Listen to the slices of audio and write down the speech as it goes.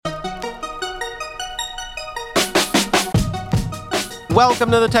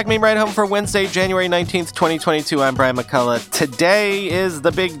Welcome to the Tech Meme Ride Home for Wednesday, January 19th, 2022. I'm Brian McCullough. Today is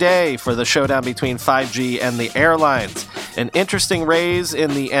the big day for the showdown between 5G and the airlines. An interesting raise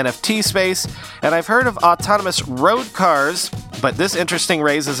in the NFT space, and I've heard of autonomous road cars, but this interesting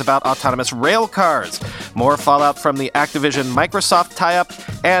raise is about autonomous rail cars. More fallout from the Activision-Microsoft tie-up,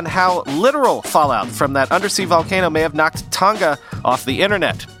 and how literal fallout from that undersea volcano may have knocked Tonga off the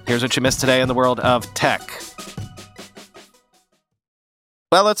internet. Here's what you missed today in the world of tech.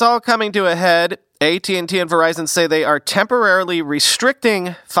 Well, it's all coming to a head. AT&T and Verizon say they are temporarily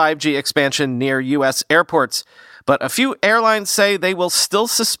restricting 5G expansion near U.S. airports, but a few airlines say they will still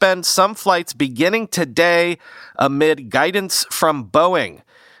suspend some flights beginning today amid guidance from Boeing,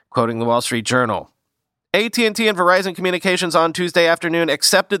 quoting the Wall Street Journal. AT&T and Verizon Communications on Tuesday afternoon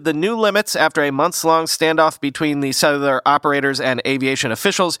accepted the new limits after a months-long standoff between the cellular operators and aviation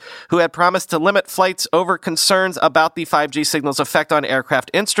officials who had promised to limit flights over concerns about the 5G signal's effect on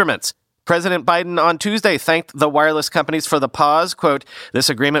aircraft instruments. President Biden on Tuesday thanked the wireless companies for the pause. Quote, "This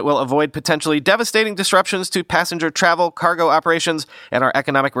agreement will avoid potentially devastating disruptions to passenger travel, cargo operations, and our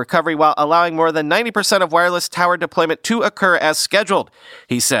economic recovery while allowing more than 90% of wireless tower deployment to occur as scheduled,"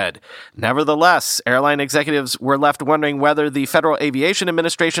 he said. Nevertheless, airline executives were left wondering whether the Federal Aviation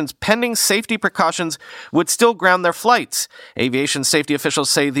Administration's pending safety precautions would still ground their flights. Aviation safety officials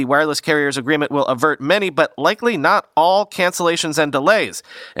say the wireless carriers agreement will avert many, but likely not all cancellations and delays.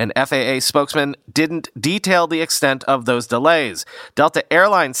 An FAA spokesman didn't detail the extent of those delays. Delta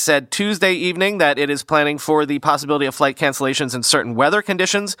Airlines said Tuesday evening that it is planning for the possibility of flight cancellations in certain weather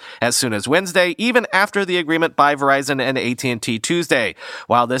conditions as soon as Wednesday, even after the agreement by Verizon and AT&T Tuesday.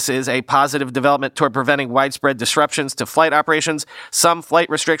 While this is a positive development toward preventing widespread disruptions to flight operations, some flight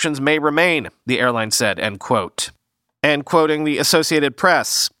restrictions may remain, the airline said, end quote. And quoting the Associated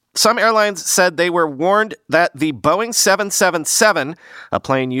Press, some airlines said they were warned that the Boeing 777, a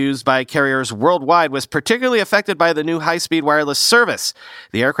plane used by carriers worldwide, was particularly affected by the new high-speed wireless service.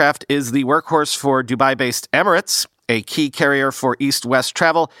 The aircraft is the workhorse for Dubai-based Emirates, a key carrier for east-west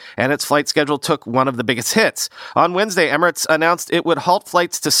travel, and its flight schedule took one of the biggest hits. On Wednesday, Emirates announced it would halt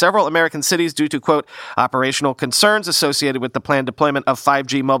flights to several American cities due to, quote, operational concerns associated with the planned deployment of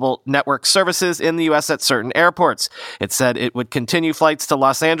 5G mobile network services in the U.S. at certain airports. It said it would continue flights to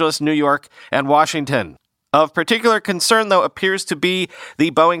Los Angeles, New York, and Washington. Of particular concern, though, appears to be the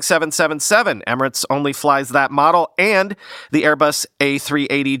Boeing 777. Emirates only flies that model and the Airbus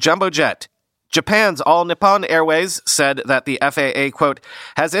A380 jumbo jet. Japan's All Nippon Airways said that the FAA, quote,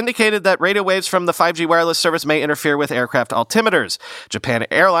 has indicated that radio waves from the 5G wireless service may interfere with aircraft altimeters. Japan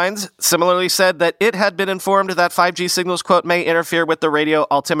Airlines similarly said that it had been informed that 5G signals, quote, may interfere with the radio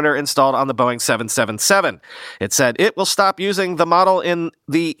altimeter installed on the Boeing 777. It said it will stop using the model in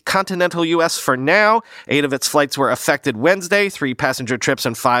the continental U.S. for now. 8 of its flights were affected Wednesday, 3 passenger trips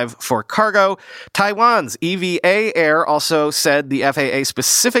and 5 for cargo. Taiwan's EVA Air also said the FAA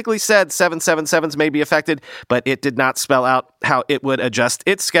specifically said 777s may be affected, but it did not spell out how it would adjust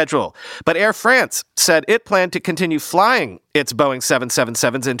its schedule. But Air France said it planned to continue flying its Boeing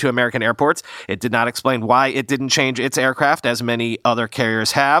 777s into American airports. It did not explain why it didn't change its aircraft, as many other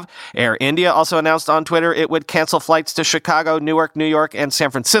carriers have. Air India also announced on Twitter it would cancel flights to Chicago, Newark, New York, and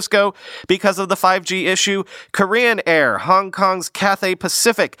San Francisco because of the 5G issue. Korean Air, Hong Kong's Cathay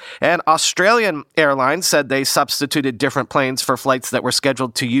Pacific, and Australian Airlines said they substituted different planes for flights that were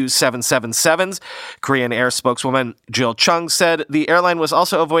scheduled to use 777s. Korean Air spokeswoman Jill Chung said the airline was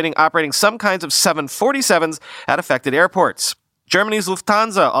also avoiding operating some kinds of 747s at affected airports. Germany's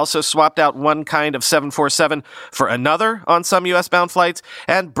Lufthansa also swapped out one kind of 747 for another on some U.S.-bound flights,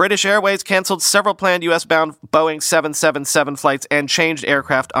 and British Airways canceled several planned U.S.-bound Boeing 777 flights and changed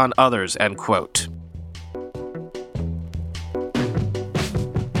aircraft on others, end quote.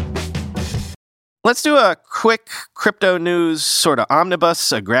 Let's do a quick crypto news sort of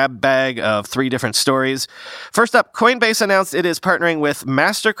omnibus, a grab bag of 3 different stories. First up, Coinbase announced it is partnering with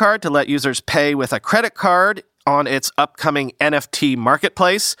MasterCard to let users pay with a credit card on its upcoming NFT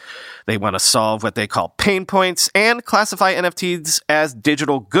marketplace. They want to solve what they call pain points and classify NFTs as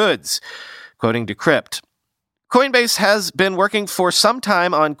digital goods. Quoting Decrypt, Coinbase has been working for some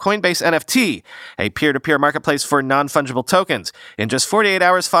time on Coinbase NFT, a peer-to-peer marketplace for non-fungible tokens. In just 48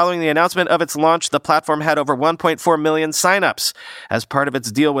 hours following the announcement of its launch, the platform had over 1.4 million signups. As part of its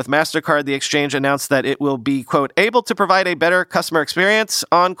deal with MasterCard, the exchange announced that it will be, quote, able to provide a better customer experience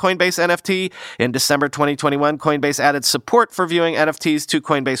on Coinbase NFT. In December 2021, Coinbase added support for viewing NFTs to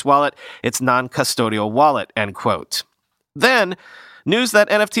Coinbase Wallet, its non-custodial wallet, end quote. Then, news that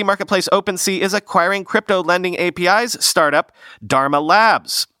NFT marketplace OpenSea is acquiring crypto lending APIs startup Dharma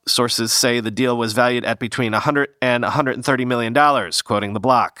Labs. Sources say the deal was valued at between $100 and $130 million, quoting the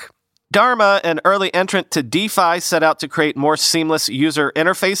block. Dharma, an early entrant to DeFi, set out to create more seamless user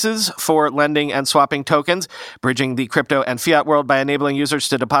interfaces for lending and swapping tokens, bridging the crypto and fiat world by enabling users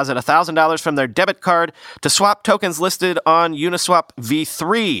to deposit $1,000 from their debit card to swap tokens listed on Uniswap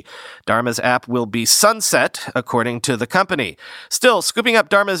v3. Dharma's app will be sunset, according to the company. Still, scooping up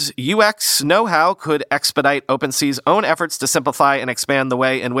Dharma's UX know-how could expedite OpenSea's own efforts to simplify and expand the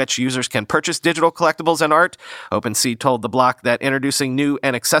way in which users can purchase digital collectibles and art. OpenSea told the block that introducing new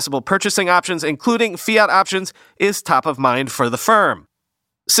and accessible purchasing options, including fiat options, is top of mind for the firm.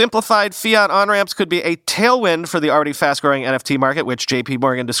 Simplified fiat on-ramps could be a tailwind for the already fast-growing NFT market, which JP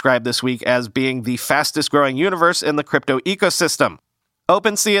Morgan described this week as being the fastest-growing universe in the crypto ecosystem.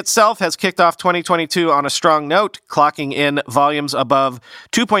 OpenSea itself has kicked off 2022 on a strong note, clocking in volumes above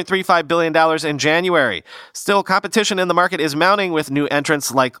 $2.35 billion in January. Still, competition in the market is mounting, with new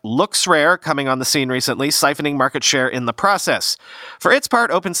entrants like LooksRare coming on the scene recently, siphoning market share in the process. For its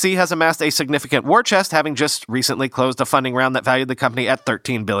part, OpenSea has amassed a significant war chest, having just recently closed a funding round that valued the company at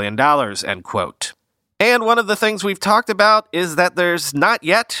 $13 billion, end quote. And one of the things we've talked about is that there's not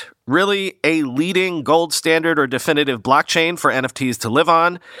yet really a leading gold standard or definitive blockchain for NFTs to live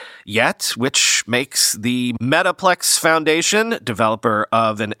on yet, which makes the Metaplex Foundation, developer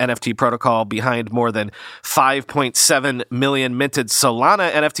of an NFT protocol behind more than 5.7 million minted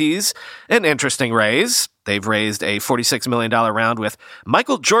Solana NFTs, an interesting raise. They've raised a $46 million round with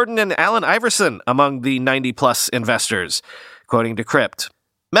Michael Jordan and Allen Iverson among the 90-plus investors, quoting Decrypt.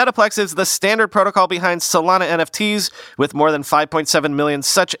 Metaplex is the standard protocol behind Solana NFTs, with more than 5.7 million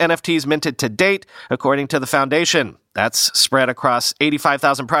such NFTs minted to date, according to the foundation. That's spread across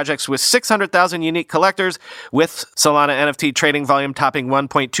 85,000 projects with 600,000 unique collectors, with Solana NFT trading volume topping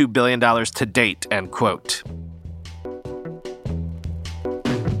 $1.2 billion to date, end quote.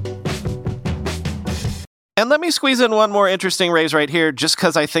 And let me squeeze in one more interesting raise right here, just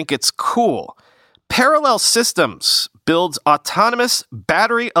because I think it's cool. Parallel Systems builds autonomous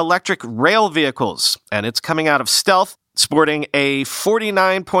battery electric rail vehicles, and it's coming out of stealth, sporting a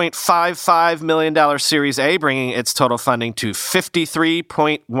 $49.55 million Series A, bringing its total funding to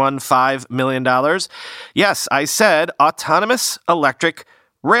 $53.15 million. Yes, I said autonomous electric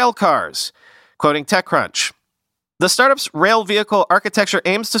rail cars, quoting TechCrunch. The startup's rail vehicle architecture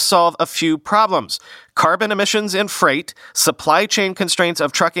aims to solve a few problems: carbon emissions in freight, supply chain constraints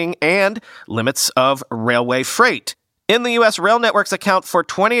of trucking, and limits of railway freight. In the U.S., rail networks account for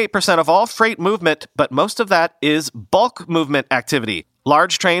 28% of all freight movement, but most of that is bulk movement activity,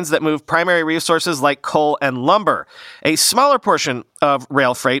 large trains that move primary resources like coal and lumber. A smaller portion of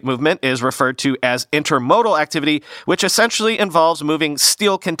rail freight movement is referred to as intermodal activity, which essentially involves moving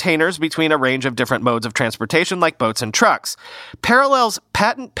steel containers between a range of different modes of transportation like boats and trucks. Parallel's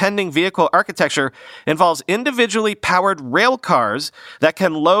patent-pending vehicle architecture involves individually powered rail cars that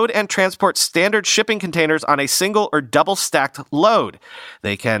can load and transport standard shipping containers on a single or double-stacked load.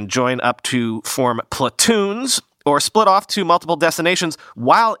 They can join up to form platoons or split off to multiple destinations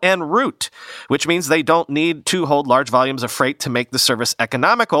while en route, which means they don't need to hold large volumes of freight to make the service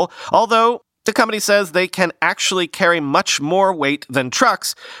economical, although the company says they can actually carry much more weight than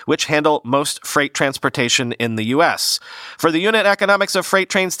trucks, which handle most freight transportation in the U.S. For the unit economics of freight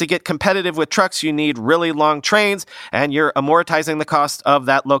trains to get competitive with trucks, you need really long trains, and you're amortizing the cost of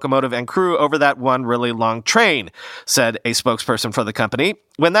that locomotive and crew over that one really long train, said a spokesperson for the company.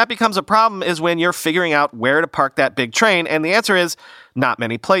 When that becomes a problem is when you're figuring out where to park that big train, and the answer is not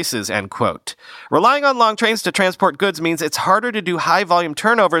many places, end quote. Relying on long trains to transport goods means it's harder to do high-volume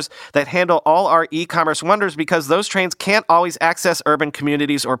turnovers that handle all our e-commerce wonders because those trains can't always access urban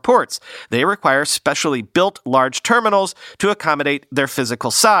communities or ports. They require specially built large terminals to accommodate their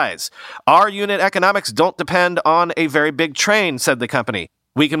physical size. Our unit economics don't depend on a very big train, said the company.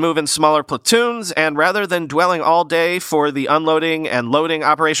 We can move in smaller platoons, and rather than dwelling all day for the unloading and loading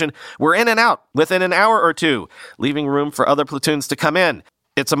operation, we're in and out within an hour or two, leaving room for other platoons to come in.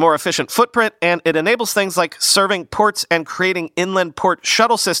 It's a more efficient footprint, and it enables things like serving ports and creating inland port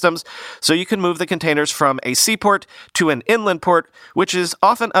shuttle systems, so you can move the containers from a seaport to an inland port, which is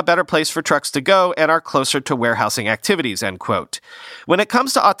often a better place for trucks to go and are closer to warehousing activities, end quote. When it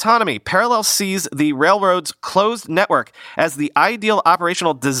comes to autonomy, Parallel sees the railroad's closed network as the ideal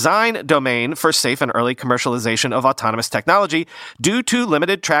operational design domain for safe and early commercialization of autonomous technology due to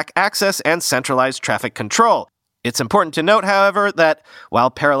limited track access and centralized traffic control. It's important to note, however, that while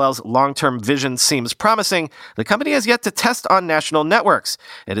Parallel's long-term vision seems promising, the company has yet to test on national networks.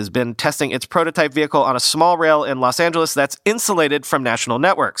 It has been testing its prototype vehicle on a small rail in Los Angeles that's insulated from national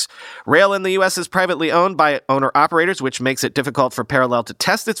networks. Rail in the U.S. is privately owned by owner-operators, which makes it difficult for Parallel to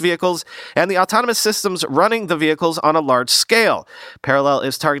test its vehicles and the autonomous systems running the vehicles on a large scale. Parallel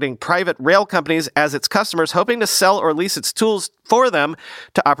is targeting private rail companies as its customers, hoping to sell or lease its tools for them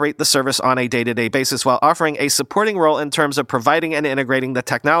to operate the service on a day-to-day basis while offering a supporting role in terms of providing and integrating the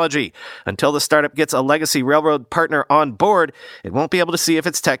technology. Until the startup gets a legacy railroad partner on board, it won't be able to see if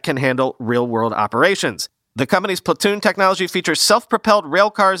its tech can handle real-world operations. The company's Platoon technology features self-propelled rail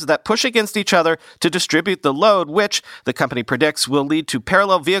cars that push against each other to distribute the load, which, the company predicts, will lead to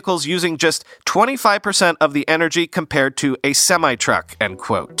parallel vehicles using just 25% of the energy compared to a semi-truck, end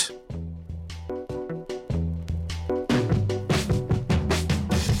quote.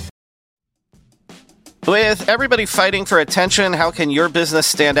 With everybody fighting for attention, how can your business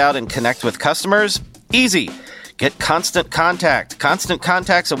stand out and connect with customers? Easy. Get Constant Contact. Constant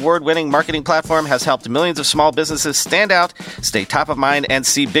Contact's award-winning marketing platform has helped millions of small businesses stand out, stay top of mind, and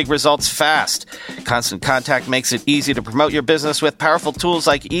see big results fast. Constant Contact makes it easy to promote your business with powerful tools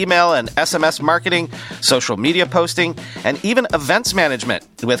like email and SMS marketing, social media posting, and even events management.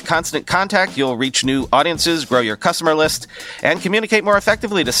 With Constant Contact, you'll reach new audiences, grow your customer list, and communicate more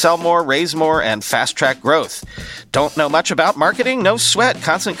effectively to sell more, raise more, and fast-track growth. Don't know much about marketing? No sweat.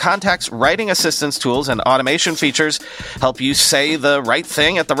 Constant Contact's writing assistance tools and automation features help you say the right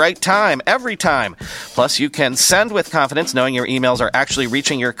thing at the right time, every time. Plus, you can send with confidence knowing your emails are actually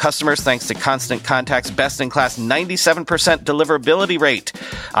reaching your customers thanks to Constant Contact's best-in-class 97% deliverability rate.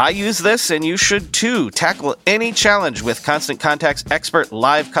 I use this, and you should too. Tackle any challenge with Constant Contact's expert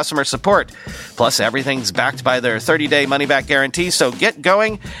live customer support. Plus, everything's backed by their 30-day money-back guarantee, so get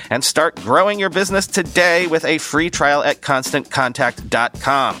going and start growing your business today with a free trial at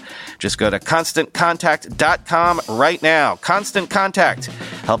ConstantContact.com. Just go to ConstantContact.com right now. Constant Contact,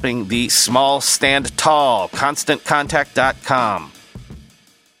 helping the small stand tall. ConstantContact.com.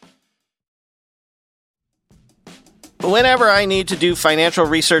 Whenever I need to do financial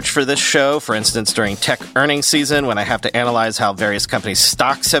research for this show, for instance during tech earnings season when I have to analyze how various companies'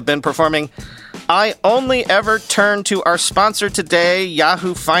 stocks have been performing, I only ever turn to our sponsor today,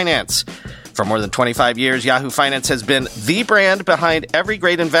 Yahoo Finance. For more than 25 years, Yahoo Finance has been the brand behind every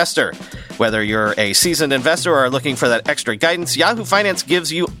great investor. Whether you're a seasoned investor or are looking for that extra guidance, Yahoo Finance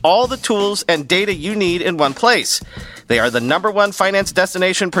gives you all the tools and data you need in one place. They are the #1 finance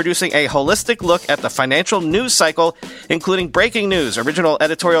destination producing a holistic look at the financial news cycle, including breaking news, original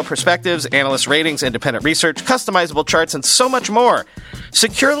editorial perspectives, analyst ratings, independent research, customizable charts, and so much more.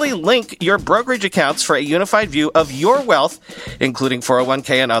 Securely link your brokerage accounts for a unified view of your wealth, including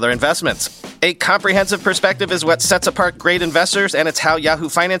 401k and other investments. A comprehensive perspective is what sets apart great investors, and it's how Yahoo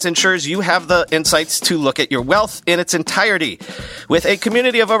Finance ensures you have the insights to look at your wealth in its entirety. With a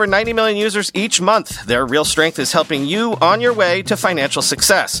community of over 90 million users each month, their real strength is helping you on your way to financial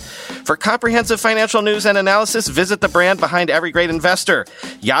success. For comprehensive financial news and analysis, visit the brand behind every great investor,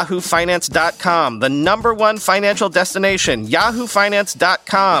 yahoofinance.com, the #1 financial destination,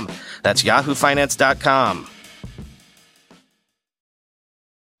 yahoofinance.com. That's yahoofinance.com.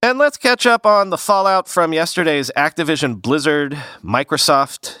 And let's catch up on the fallout from yesterday's Activision Blizzard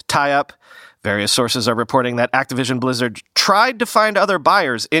Microsoft tie-up. Various sources are reporting that Activision Blizzard tried to find other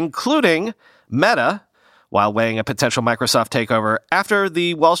buyers, including Meta, while weighing a potential Microsoft takeover after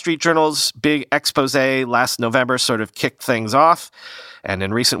the Wall Street Journal's big expose last November sort of kicked things off. And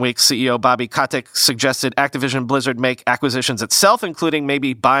in recent weeks, CEO Bobby Kotick suggested Activision Blizzard make acquisitions itself, including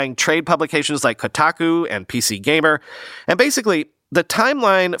maybe buying trade publications like Kotaku and PC Gamer. And basically, the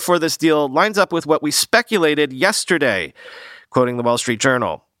timeline for this deal lines up with what we speculated yesterday, quoting the Wall Street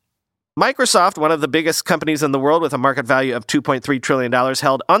Journal. Microsoft, one of the biggest companies in the world with a market value of $2.3 trillion,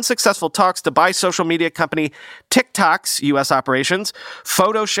 held unsuccessful talks to buy social media company TikTok's U.S. operations,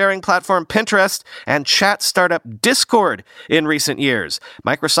 photo-sharing platform Pinterest, and chat startup Discord in recent years.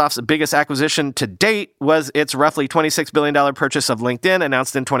 Microsoft's biggest acquisition to date was its roughly $26 billion purchase of LinkedIn,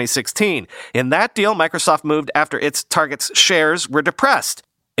 announced in 2016. In that deal, Microsoft moved after its target's shares were depressed,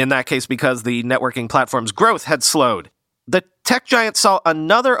 in that case because the networking platform's growth had slowed. The tech giant saw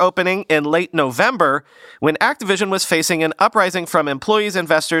another opening in late November when Activision was facing an uprising from employees,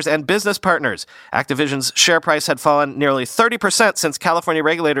 investors, and business partners. Activision's share price had fallen nearly 30% since California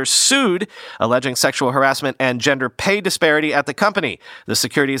regulators sued, alleging sexual harassment and gender pay disparity at the company. The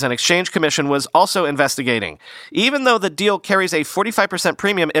Securities and Exchange Commission was also investigating. Even though the deal carries a 45%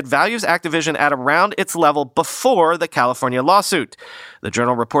 premium, it values Activision at around its level before the California lawsuit. The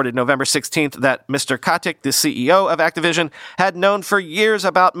Journal reported November 16th that Mr. Kotick, the CEO of Activision, had known for years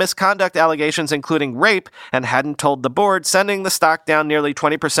about misconduct allegations, including rape, and hadn't told the board, sending the stock down nearly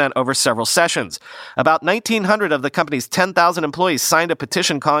 20% over several sessions. About 1,900 of the company's 10,000 employees signed a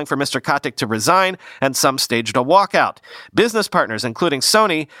petition calling for Mr. Kotick to resign, and some staged a walkout. Business partners, including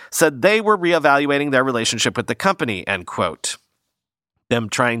Sony, said they were reevaluating their relationship with the company, end quote. Them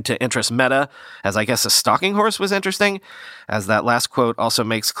trying to interest Meta as, I guess, a stalking horse was interesting. As that last quote also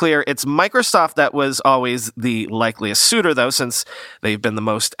makes clear, it's Microsoft that was always the likeliest suitor, though, since they've been the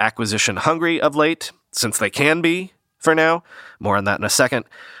most acquisition hungry of late, since they can be, for now. More on that in a second.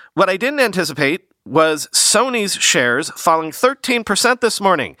 What I didn't anticipate was Sony's shares falling 13% this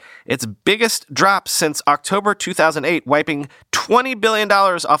morning, its biggest drop since October 2008, wiping $20 billion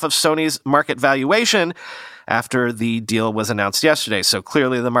off of Sony's market valuation after the deal was announced yesterday. So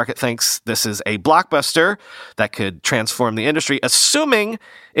clearly the market thinks this is a blockbuster that could transform the industry, assuming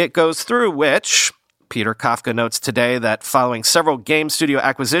it goes through, which Peter Kafka notes today that following several game studio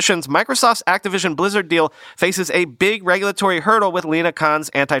acquisitions, Microsoft's Activision Blizzard deal faces a big regulatory hurdle with Lina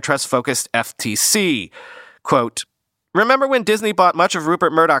Khan's antitrust-focused FTC. Quote, "Remember when Disney bought much of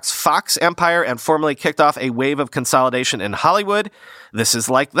Rupert Murdoch's Fox empire and formally kicked off a wave of consolidation in Hollywood? This is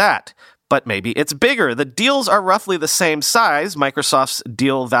like that. But maybe it's bigger. The deals are roughly the same size. Microsoft's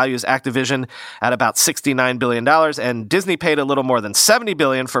deal values Activision at about $69 billion, and Disney paid a little more than $70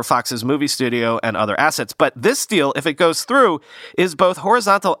 billion for Fox's movie studio and other assets. But this deal, if it goes through, is both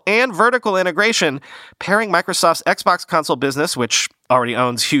horizontal and vertical integration, pairing Microsoft's Xbox console business, which already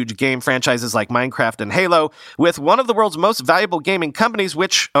owns huge game franchises like Minecraft and Halo, with one of the world's most valuable gaming companies,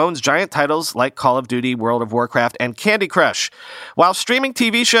 which owns giant titles like Call of Duty, World of Warcraft, and Candy Crush. While streaming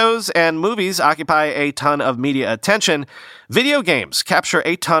TV shows and movies occupy a ton of media attention, video games capture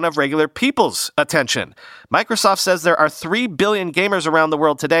a ton of regular people's attention. Microsoft says there are 3 billion gamers around the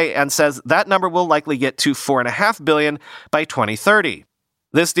world today and says that number will likely get to 4.5 billion by 2030.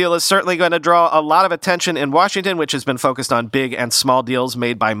 This deal is certainly going to draw a lot of attention in Washington, which has been focused on big and small deals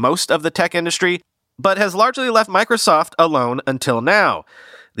made by most of the tech industry, but has largely left Microsoft alone until now.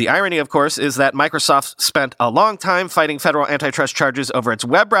 The irony, of course, is that Microsoft spent a long time fighting federal antitrust charges over its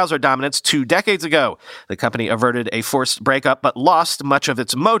web browser dominance 2 decades ago. The company averted a forced breakup, but lost much of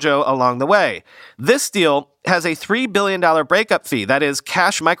its mojo along the way. This deal has a $3 billion breakup fee. That is,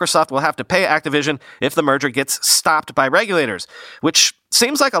 cash Microsoft will have to pay Activision if the merger gets stopped by regulators, which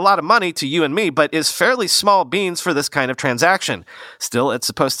seems like a lot of money to you and me, but is fairly small beans for this kind of transaction. Still, it's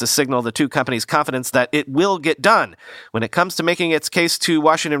supposed to signal the two companies' confidence that it will get done. When it comes to making its case to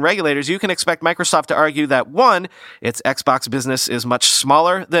Washington regulators, you can expect Microsoft to argue that 1, its Xbox business is much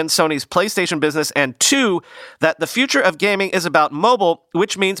smaller than Sony's PlayStation business, and 2, that the future of gaming is about mobile,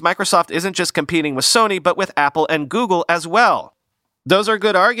 which means Microsoft isn't just competing with Sony, but with Apple and Google as well. Those are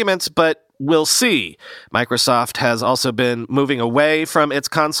good arguments, but we'll see. Microsoft has also been moving away from its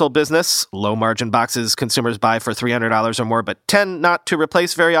console business, low-margin boxes consumers buy for $300 or more but tend not to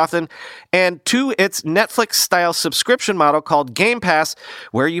replace very often, and to its Netflix-style subscription model called Game Pass,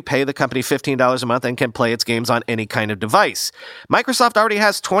 where you pay the company $15 a month and can play its games on any kind of device. Microsoft already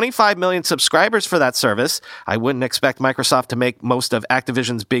has 25 million subscribers for that service. I wouldn't expect Microsoft to make most of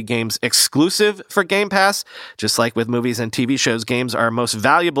Activision's big games exclusive for Game Pass. Just like with movies and TV shows, games are most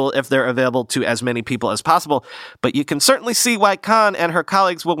valuable if they're available to as many people as possible, but you can certainly see why Khan and her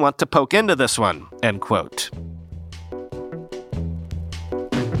colleagues will want to poke into this one, end quote.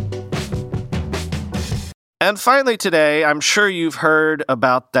 And finally today, I'm sure you've heard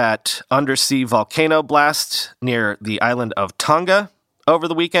about that undersea volcano blast near the island of Tonga over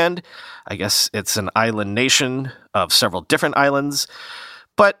the weekend. I guess it's an island nation of several different islands,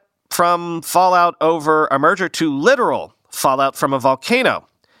 but from fallout over a merger to literal fallout from a volcano.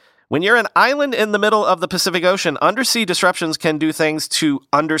 When you're an island in the middle of the Pacific Ocean, undersea disruptions can do things to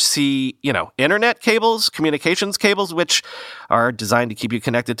undersea, internet cables, communications cables, which are designed to keep you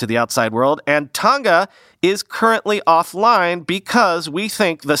connected to the outside world. And Tonga is currently offline because we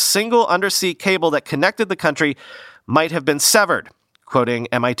think the single undersea cable that connected the country might have been severed, quoting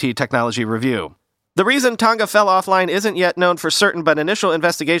MIT Technology Review. The reason Tonga fell offline isn't yet known for certain, but initial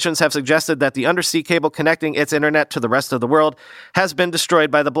investigations have suggested that the undersea cable connecting its internet to the rest of the world has been destroyed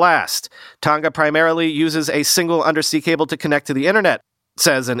by the blast. Tonga primarily uses a single undersea cable to connect to the internet,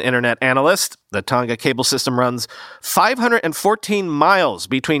 says an internet analyst. The Tonga cable system runs 514 miles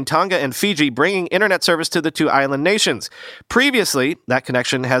between Tonga and Fiji, bringing internet service to the two island nations. Previously, that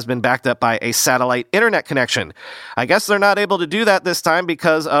connection has been backed up by a satellite internet connection. I guess they're not able to do that this time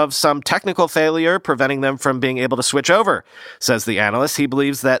because of some technical failure preventing them from being able to switch over, says the analyst. He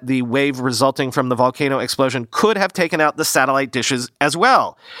believes that the wave resulting from the volcano explosion could have taken out the satellite dishes as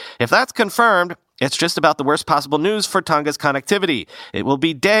well. If that's confirmed, it's just about the worst possible news for Tonga's connectivity. It will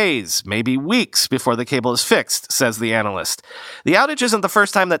be days, maybe weeks, before the cable is fixed, says the analyst. The outage isn't the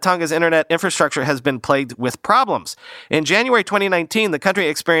first time that Tonga's internet infrastructure has been plagued with problems. In January 2019, the country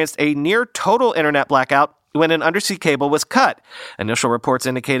experienced a near-total internet blackout when an undersea cable was cut. Initial reports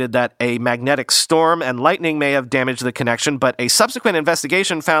indicated that a magnetic storm and lightning may have damaged the connection, but a subsequent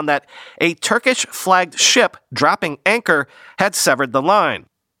investigation found that a Turkish-flagged ship dropping anchor had severed the line.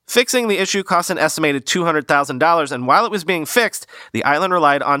 Fixing the issue cost an estimated $200,000, and while it was being fixed, the island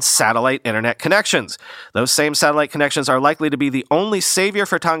relied on satellite internet connections. Those same satellite connections are likely to be the only savior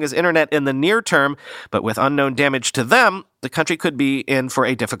for Tonga's internet in the near term, but with unknown damage to them, the country could be in for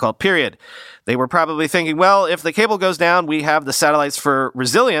a difficult period. They were probably thinking, well, if the cable goes down, we have the satellites for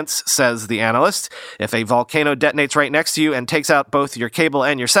resilience, says the analyst. If a volcano detonates right next to you and takes out both your cable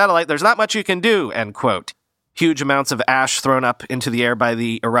and your satellite, there's not much you can do, end quote. Huge amounts of ash thrown up into the air by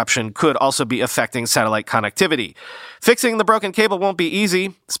the eruption could also be affecting satellite connectivity. Fixing the broken cable won't be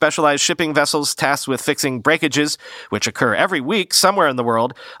easy. Specialized shipping vessels tasked with fixing breakages, which occur every week somewhere in the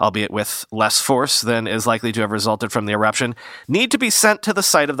world, albeit with less force than is likely to have resulted from the eruption, need to be sent to the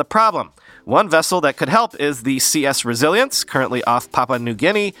site of the problem. One vessel that could help is the CS Resilience, currently off Papua New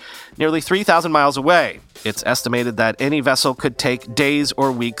Guinea, nearly 3,000 miles away. It's estimated that any vessel could take days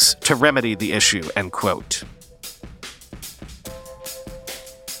or weeks to remedy the issue, end quote.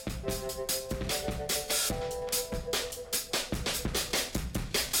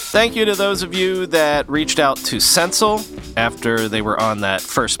 Thank you to those of you that reached out to Sensal after they were on that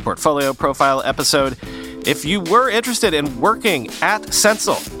first portfolio profile episode. If you were interested in working at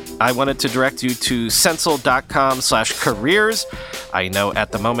Sensal, I wanted to direct you to Sensal.com/careers. I know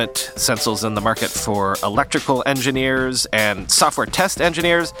at the moment Sensal's in the market for electrical engineers and software test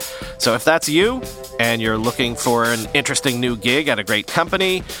engineers. So if that's you and you're looking for an interesting new gig at a great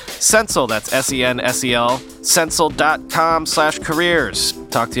company, Sensal, that's Sensel, Sensal.com/careers.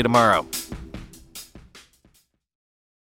 Talk to you tomorrow.